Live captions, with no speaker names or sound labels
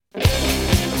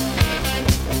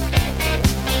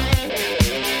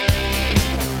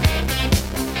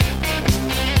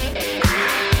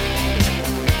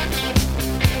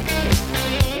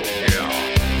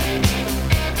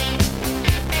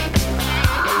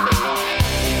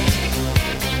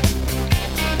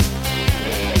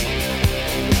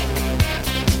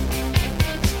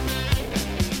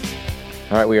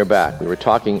All right, we are back. We were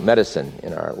talking medicine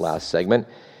in our last segment.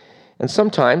 And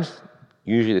sometimes,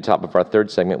 usually at the top of our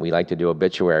third segment, we like to do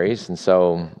obituaries. And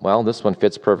so, well, this one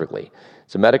fits perfectly.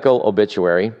 It's a medical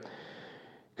obituary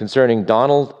concerning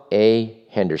Donald A.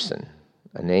 Henderson,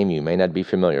 a name you may not be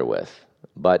familiar with.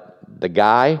 But the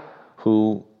guy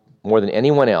who, more than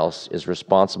anyone else, is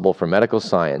responsible for medical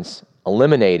science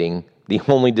eliminating the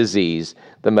only disease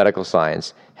the medical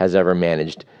science has ever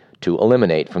managed to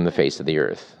eliminate from the face of the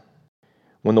earth.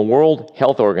 When the World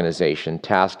Health Organization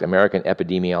tasked American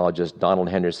epidemiologist Donald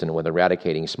Henderson with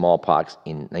eradicating smallpox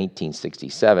in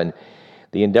 1967,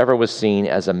 the endeavor was seen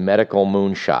as a medical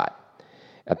moonshot.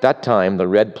 At that time, the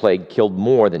Red Plague killed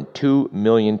more than 2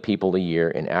 million people a year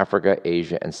in Africa,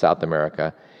 Asia, and South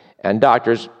America, and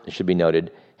doctors, it should be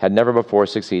noted, had never before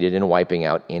succeeded in wiping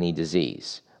out any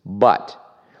disease. But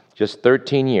just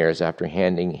 13 years after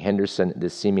handing Henderson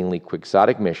this seemingly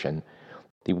quixotic mission,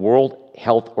 the World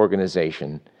Health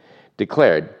Organization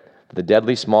declared that the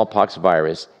deadly smallpox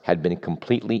virus had been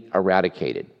completely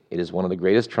eradicated. It is one of the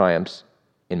greatest triumphs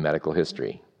in medical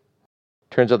history.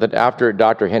 Turns out that after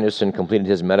Dr. Henderson completed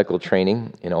his medical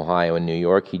training in Ohio and New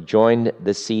York, he joined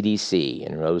the CDC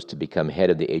and rose to become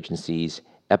head of the agency's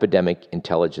Epidemic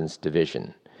Intelligence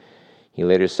Division. He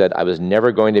later said, "I was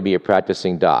never going to be a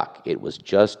practicing doc. It was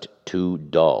just too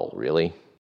dull, really."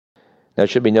 Now, it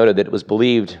should be noted that it was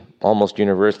believed almost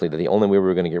universally that the only way we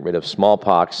were going to get rid of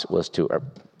smallpox was to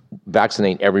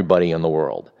vaccinate everybody in the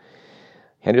world.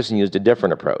 Henderson used a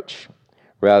different approach.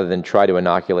 Rather than try to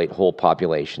inoculate whole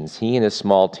populations, he and his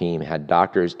small team had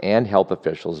doctors and health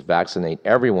officials vaccinate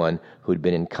everyone who'd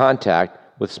been in contact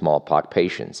with smallpox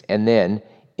patients, and then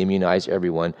immunize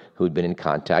everyone who'd been in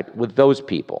contact with those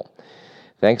people.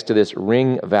 Thanks to this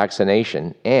ring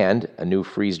vaccination and a new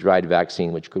freeze-dried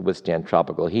vaccine which could withstand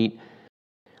tropical heat,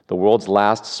 the world's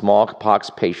last smallpox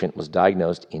patient was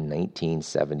diagnosed in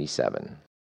 1977.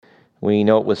 We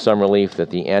note with some relief that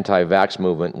the anti-vax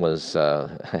movement was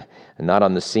not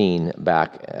on the scene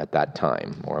back at that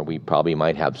time, or we probably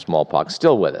might have smallpox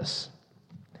still with us.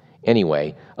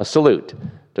 Anyway, a salute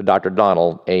to Dr.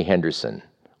 Donald A. Henderson.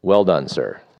 Well done,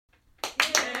 sir.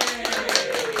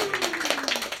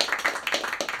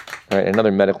 All right,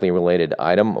 another medically related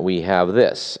item, we have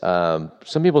this.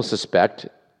 Some people suspect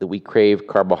that we crave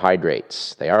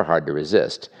carbohydrates. They are hard to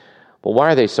resist. But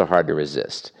why are they so hard to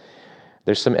resist?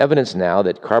 There's some evidence now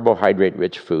that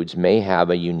carbohydrate-rich foods may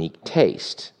have a unique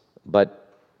taste,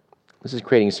 but this is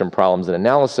creating some problems in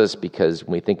analysis because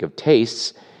when we think of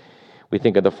tastes, we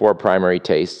think of the four primary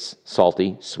tastes: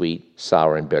 salty, sweet,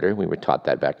 sour, and bitter. We were taught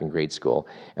that back in grade school.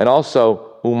 And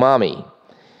also umami,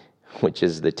 which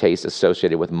is the taste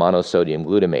associated with monosodium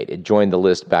glutamate. It joined the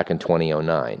list back in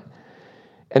 2009.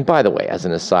 And by the way, as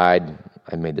an aside,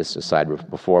 I made this aside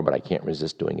before, but I can't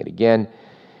resist doing it again,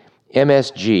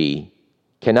 MSG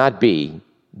cannot be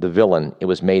the villain it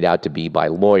was made out to be by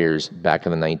lawyers back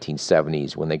in the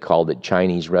 1970s when they called it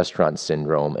Chinese restaurant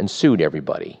syndrome and sued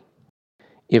everybody.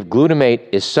 If glutamate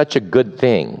is such a good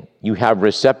thing, you have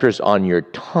receptors on your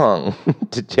tongue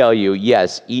to tell you,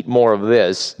 yes, eat more of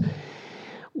this,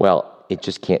 well, it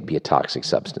just can't be a toxic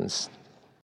substance.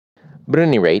 But at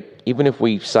any rate, even if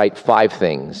we cite 5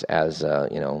 things as,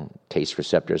 taste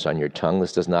receptors on your tongue,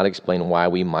 this does not explain why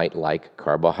we might like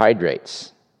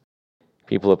carbohydrates.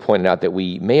 People have pointed out that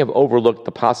we may have overlooked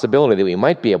the possibility that we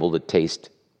might be able to taste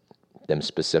them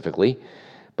specifically,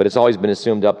 but it's always been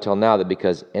assumed up till now that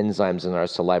because enzymes in our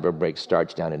saliva break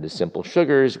starch down into simple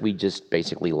sugars, we just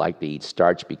basically like to eat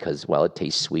starch because, well, it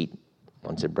tastes sweet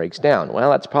once it breaks down. Well,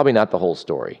 that's probably not the whole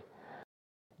story.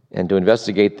 And to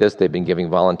investigate this, they've been giving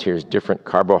volunteers different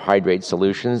carbohydrate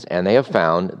solutions, and they have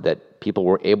found that people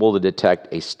were able to detect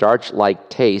a starch-like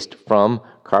taste from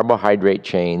carbohydrate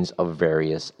chains of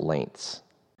various lengths.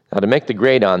 Now, to make the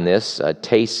grade on this,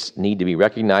 tastes need to be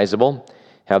recognizable,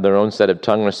 have their own set of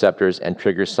tongue receptors, and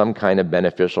trigger some kind of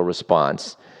beneficial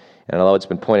response. And although it's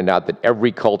been pointed out that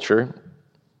every culture,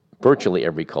 virtually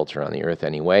every culture on the earth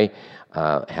anyway,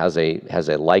 has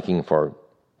a liking for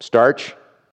starch,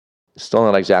 it's still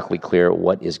not exactly clear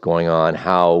what is going on,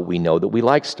 how we know that we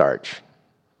like starch.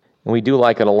 And we do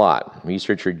like it a lot.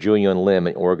 Researcher Julian Lim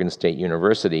at Oregon State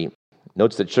University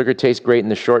notes that sugar tastes great in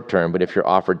the short term, but if you're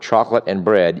offered chocolate and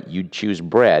bread, you'd choose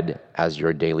bread as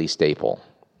your daily staple.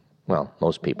 Well,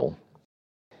 most people.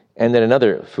 And then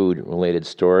another food-related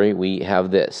story, we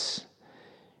have this.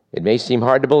 It may seem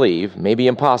hard to believe, maybe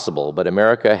impossible, but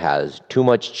America has too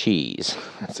much cheese.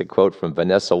 That's a quote from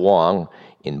Vanessa Wong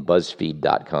in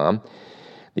BuzzFeed.com.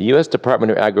 The U.S.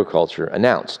 Department of Agriculture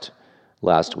announced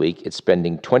last week it's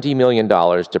spending $20 million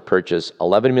to purchase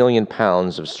 11 million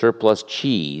pounds of surplus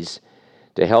cheese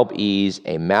to help ease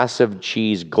a massive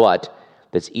cheese glut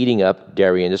that's eating up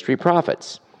dairy industry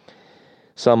profits.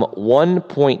 Some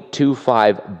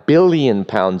 1.25 billion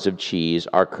pounds of cheese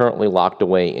are currently locked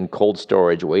away in cold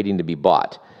storage waiting to be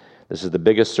bought. This is the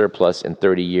biggest surplus in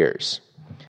 30 years.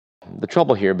 The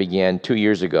trouble here began 2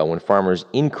 years ago when farmers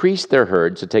increased their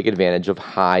herds to take advantage of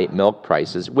high milk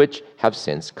prices, which have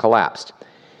since collapsed.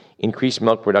 Increased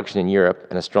milk production in Europe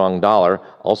and a strong dollar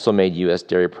also made U.S.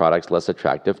 dairy products less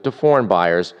attractive to foreign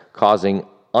buyers, causing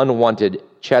unwanted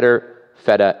cheddar,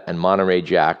 feta, and Monterey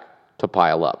Jack to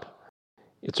pile up.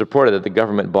 It's reported that the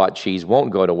government-bought cheese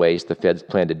won't go to waste. The feds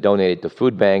plan to donate it to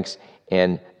food banks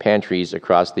and pantries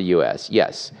across the U.S.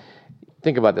 Yes,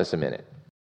 think about this a minute.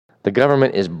 The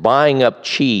government is buying up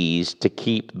cheese to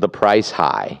keep the price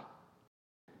high.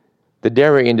 The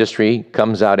dairy industry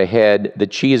comes out ahead, the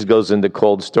cheese goes into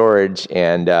cold storage,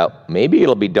 and maybe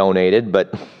it'll be donated,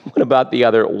 but what about the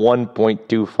other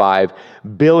 1.25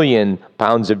 billion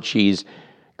pounds of cheese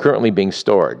currently being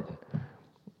stored?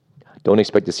 Don't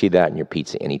expect to see that in your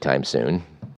pizza anytime soon.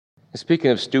 Speaking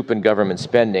of stupid government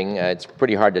spending, it's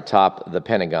pretty hard to top the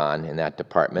Pentagon in that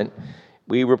department.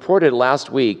 We reported last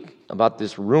week about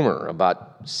this rumor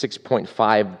about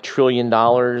 $6.5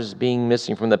 trillion being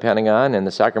missing from the Pentagon, and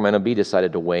the Sacramento Bee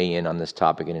decided to weigh in on this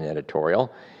topic in an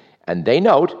editorial. And they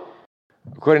note,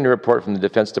 according to a report from the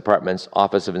Defense Department's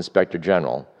Office of Inspector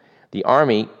General, the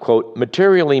Army, quote,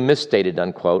 materially misstated,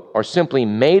 unquote, or simply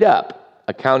made up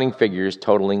accounting figures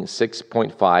totaling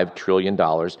 $6.5 trillion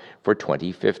for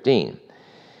 2015.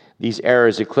 These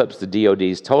errors eclipse the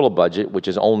DoD's total budget, which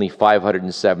is only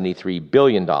 $573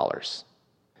 billion.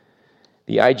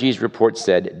 The IG's report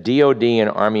said DoD and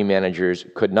Army managers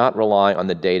could not rely on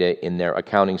the data in their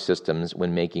accounting systems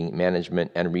when making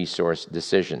management and resource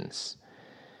decisions.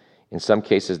 In some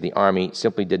cases, the Army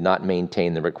simply did not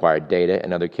maintain the required data.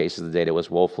 In other cases, the data was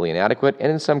woefully inadequate,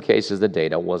 and in some cases, the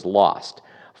data was lost.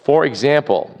 For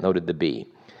example, noted the Bee,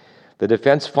 the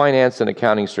Defense Finance and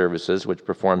Accounting Services, which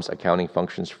performs accounting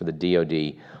functions for the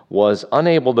DoD, was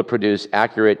unable to produce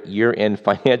accurate year-end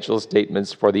financial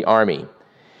statements for the Army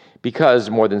because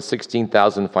more than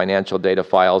 16,000 financial data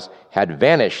files had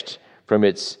vanished from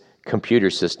its computer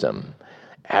system.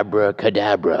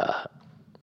 Abracadabra.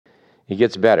 It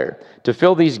gets better. To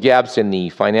fill these gaps in the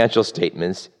financial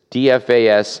statements,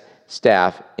 DFAS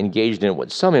staff engaged in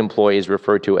what some employees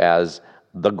refer to as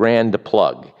the grand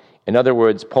plug. In other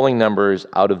words, pulling numbers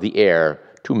out of the air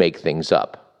to make things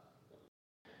up.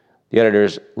 The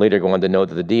editors later go on to note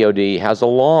that the DoD has a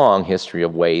long history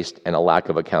of waste and a lack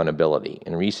of accountability.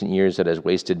 In recent years, it has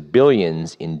wasted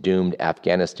billions in doomed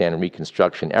Afghanistan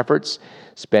reconstruction efforts,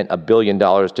 spent $1 billion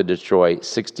to destroy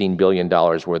 $16 billion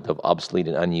worth of obsolete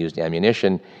and unused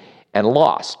ammunition, and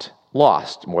lost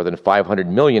more than $500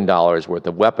 million worth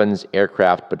of weapons,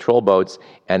 aircraft, patrol boats,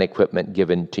 and equipment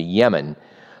given to Yemen,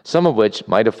 some of which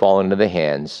might have fallen into the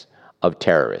hands of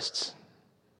terrorists.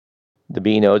 The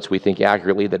Bee notes, we think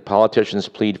accurately that politicians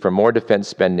plead for more defense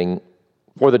spending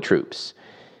for the troops,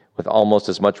 with almost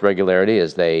as much regularity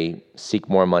as they seek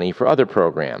more money for other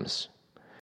programs.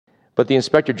 But the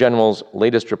Inspector General's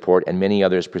latest report and many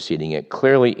others preceding it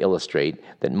clearly illustrate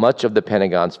that much of the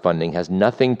Pentagon's funding has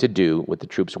nothing to do with the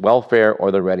troops' welfare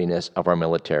or the readiness of our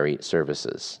military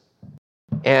services.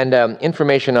 And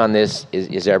information on this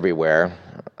is everywhere.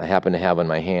 I happen to have in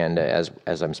my hand,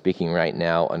 as I'm speaking right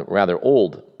now, a rather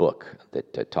old book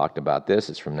that talked about this.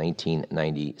 It's from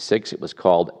 1996. It was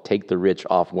called Take the Rich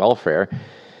Off Welfare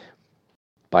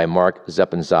by Mark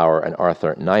Zeppenzauer and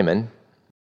Arthur Nyman.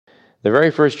 The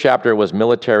very first chapter was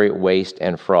Military Waste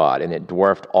and Fraud, and it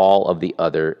dwarfed all of the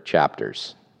other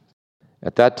chapters.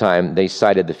 At that time, they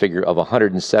cited the figure of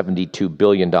 $172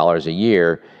 billion a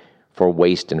year for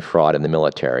waste and fraud in the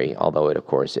military, although of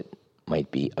course, it might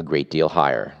be a great deal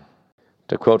higher.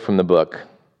 To quote from the book,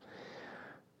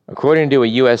 according to a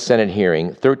U.S. Senate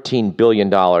hearing, $13 billion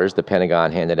the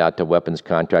Pentagon handed out to weapons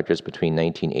contractors between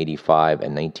 1985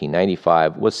 and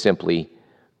 1995 was simply,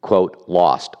 quote,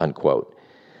 lost, unquote.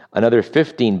 Another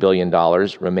 $15 billion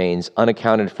remains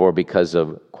unaccounted for because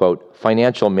of, quote,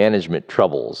 financial management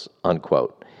troubles,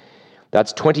 unquote.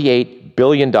 That's $28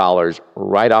 billion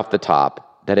right off the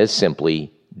top that has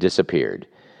simply disappeared.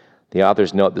 The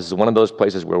authors note this is one of those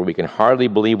places where we can hardly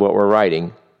believe what we're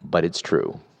writing, but it's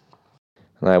true.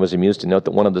 And I was amused to note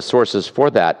that one of the sources for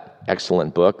that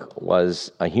excellent book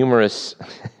was a humorous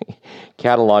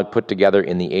catalog put together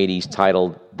in the 80s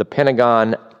titled The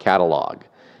Pentagon Catalog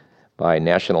by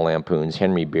National Lampoon's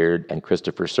Henry Beard and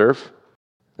Christopher Cerf.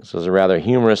 This was a rather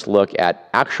humorous look at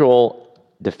actual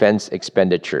defense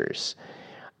expenditures,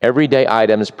 everyday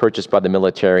items purchased by the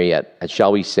military at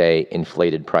shall we say,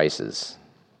 inflated prices.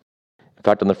 In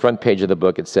fact, on the front page of the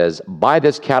book, it says, buy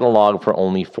this catalog for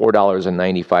only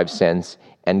 $4.95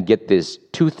 and get this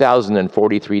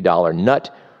 $2,043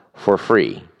 nut for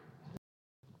free.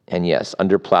 And yes,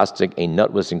 under plastic, a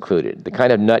nut was included. The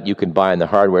kind of nut you can buy in the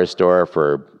hardware store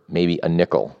for maybe a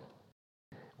nickel.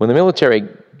 When the military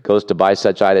goes to buy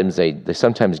such items, they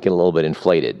sometimes get a little bit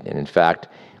inflated. And in fact,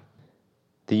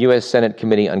 the U.S. Senate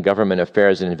Committee on Government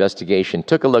Affairs and Investigation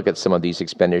took a look at some of these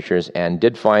expenditures and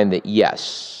did find that,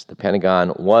 yes, the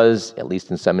Pentagon was, at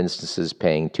least in some instances,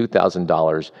 paying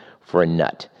 $2,000 for a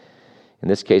nut. In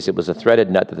this case, it was a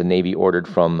threaded nut that the Navy ordered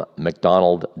from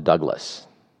McDonnell Douglas.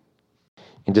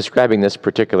 In describing this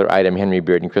particular item, Henry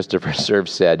Beard and Christopher Serve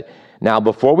said, now,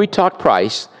 before we talk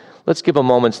price, let's give a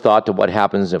moment's thought to what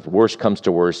happens if worse comes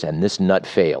to worse and this nut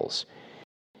fails.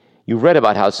 You've read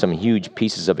about how some huge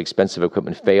pieces of expensive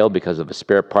equipment failed because of a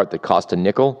spare part that cost a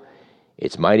nickel.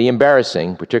 It's mighty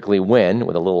embarrassing, particularly when,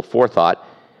 with a little forethought,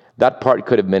 that part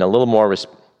could have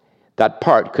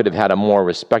had a more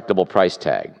respectable price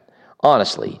tag.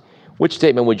 Honestly, which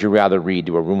statement would you rather read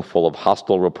to a room full of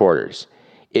hostile reporters?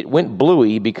 It went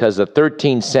bluey because a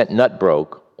 13-cent nut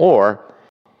broke, or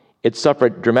it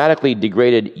suffered dramatically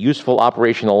degraded useful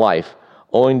operational life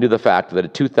owing to the fact that a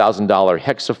 $2,000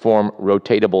 hexaform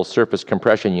rotatable surface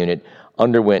compression unit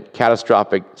underwent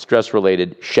catastrophic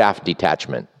stress-related shaft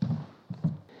detachment.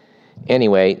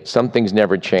 Anyway, some things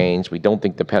never change. We don't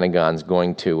think the Pentagon's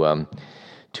going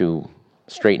to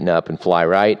straighten up and fly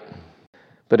right.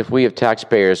 But if we have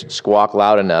taxpayers squawk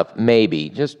loud enough, maybe,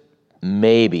 just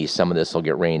maybe, some of this will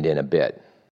get reined in a bit.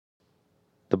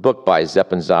 The book by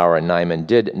Zeppenzauer and Nyman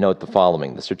did note the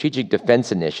following. The Strategic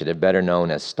Defense Initiative, better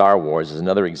known as Star Wars, is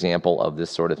another example of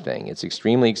this sort of thing. It's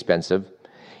extremely expensive.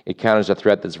 It counters a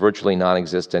threat that's virtually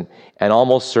non-existent and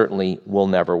almost certainly will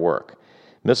never work.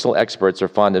 Missile experts are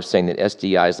fond of saying that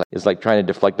SDI is like trying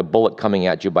to deflect a bullet coming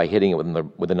at you by hitting it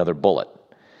with another bullet.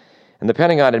 And the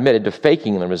Pentagon admitted to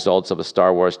faking the results of a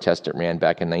Star Wars test it ran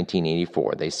back in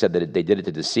 1984. They said that they did it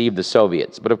to deceive the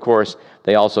Soviets, but of course,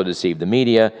 they also deceived the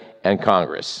media and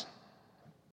Congress.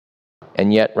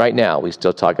 And yet, right now, we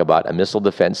still talk about a missile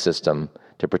defense system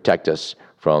to protect us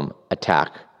from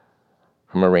attack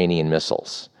from Iranian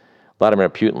missiles. Vladimir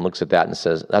Putin looks at that and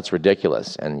says, that's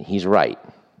ridiculous, and he's right.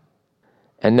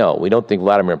 And no, we don't think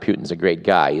Vladimir Putin's a great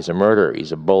guy. He's a murderer,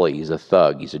 he's a bully, he's a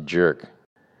thug, he's a jerk.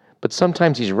 But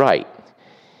sometimes he's right.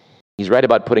 He's right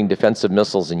about putting defensive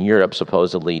missiles in Europe,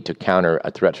 supposedly to counter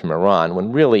a threat from Iran,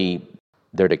 when really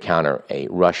they're to counter a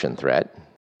Russian threat.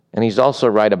 And he's also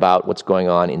right about what's going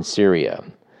on in Syria.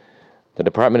 The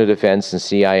Department of Defense and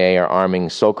CIA are arming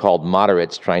so-called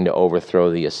moderates trying to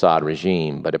overthrow the Assad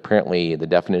regime, but apparently the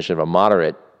definition of a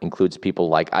moderate includes people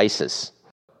like ISIS.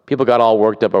 People got all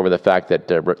worked up over the fact that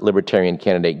Libertarian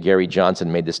candidate Gary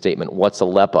Johnson made the statement, "What's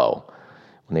Aleppo?"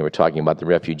 when they were talking about the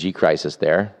refugee crisis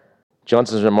there.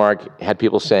 Johnson's remark had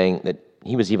people saying that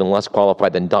he was even less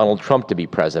qualified than Donald Trump to be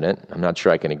president. I'm not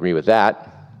sure I can agree with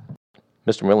that.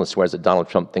 Mr. Merlin swears that Donald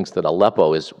Trump thinks that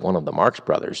Aleppo is one of the Marx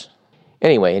Brothers.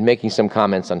 Anyway, in making some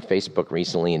comments on Facebook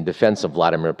recently in defense of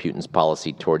Vladimir Putin's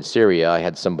policy towards Syria, I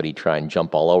had somebody try and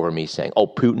jump all over me saying, oh,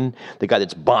 Putin, the guy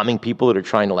that's bombing people that are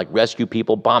trying to rescue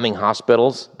people, bombing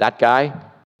hospitals, that guy?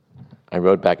 I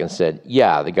wrote back and said,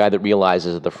 yeah, the guy that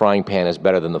realizes that the frying pan is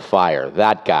better than the fire,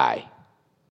 that guy.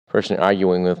 The person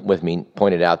arguing with me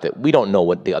pointed out that we don't know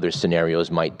what the other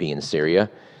scenarios might be in Syria,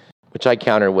 which I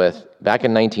counter with, back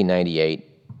in 1998,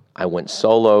 I went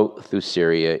solo through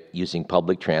Syria using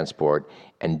public transport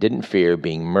and didn't fear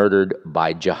being murdered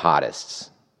by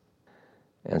jihadists,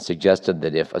 and suggested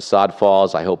that if Assad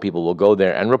falls, I hope people will go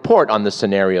there and report on the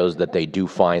scenarios that they do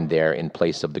find there in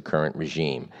place of the current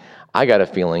regime. I got a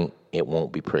feeling it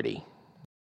won't be pretty.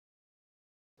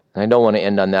 And I don't want to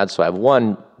end on that, so I have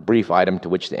one brief item to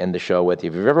which to end the show with.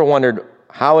 If you've ever wondered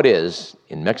how it is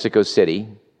in Mexico City,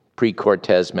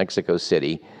 pre-Cortez Mexico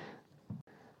City,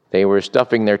 they were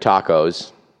stuffing their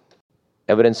tacos.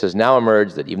 Evidence has now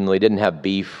emerged that even though they didn't have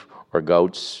beef or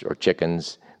goats or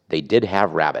chickens, they did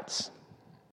have rabbits.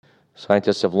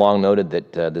 Scientists have long noted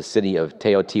that the city of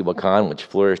Teotihuacan, which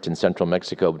flourished in central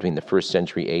Mexico between the 1st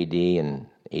century AD and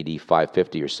AD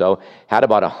 550 or so, had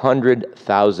about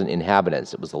 100,000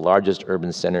 inhabitants. It was the largest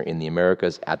urban center in the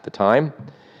Americas at the time.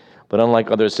 But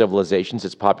unlike other civilizations,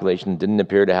 its population didn't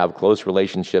appear to have close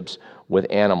relationships with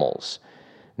animals.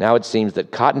 Now it seems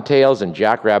that cottontails and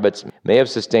jackrabbits may have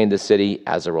sustained the city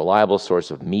as a reliable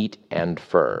source of meat and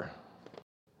fur.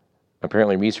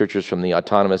 Apparently, researchers from the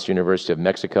Autonomous University of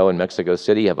Mexico in Mexico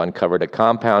City have uncovered a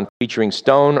compound featuring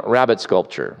stone rabbit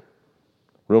sculpture.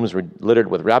 Rooms were littered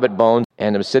with rabbit bones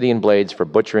and obsidian blades for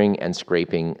butchering and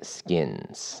scraping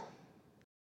skins.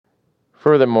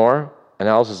 Furthermore,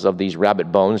 Analysis of these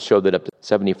rabbit bones showed that up to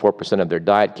 74% of their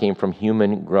diet came from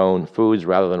human-grown foods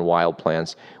rather than wild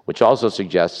plants, which also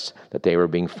suggests that they were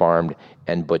being farmed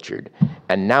and butchered.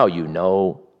 And now you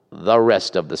know the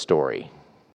rest of the story.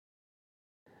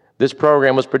 This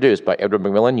program was produced by Edward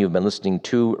McMillan. You've been listening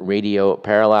to Radio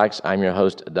Parallax. I'm your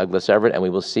host, Douglas Everett, and we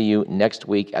will see you next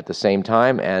week at the same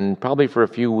time and probably for a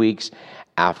few weeks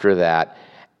after that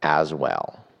as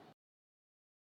well.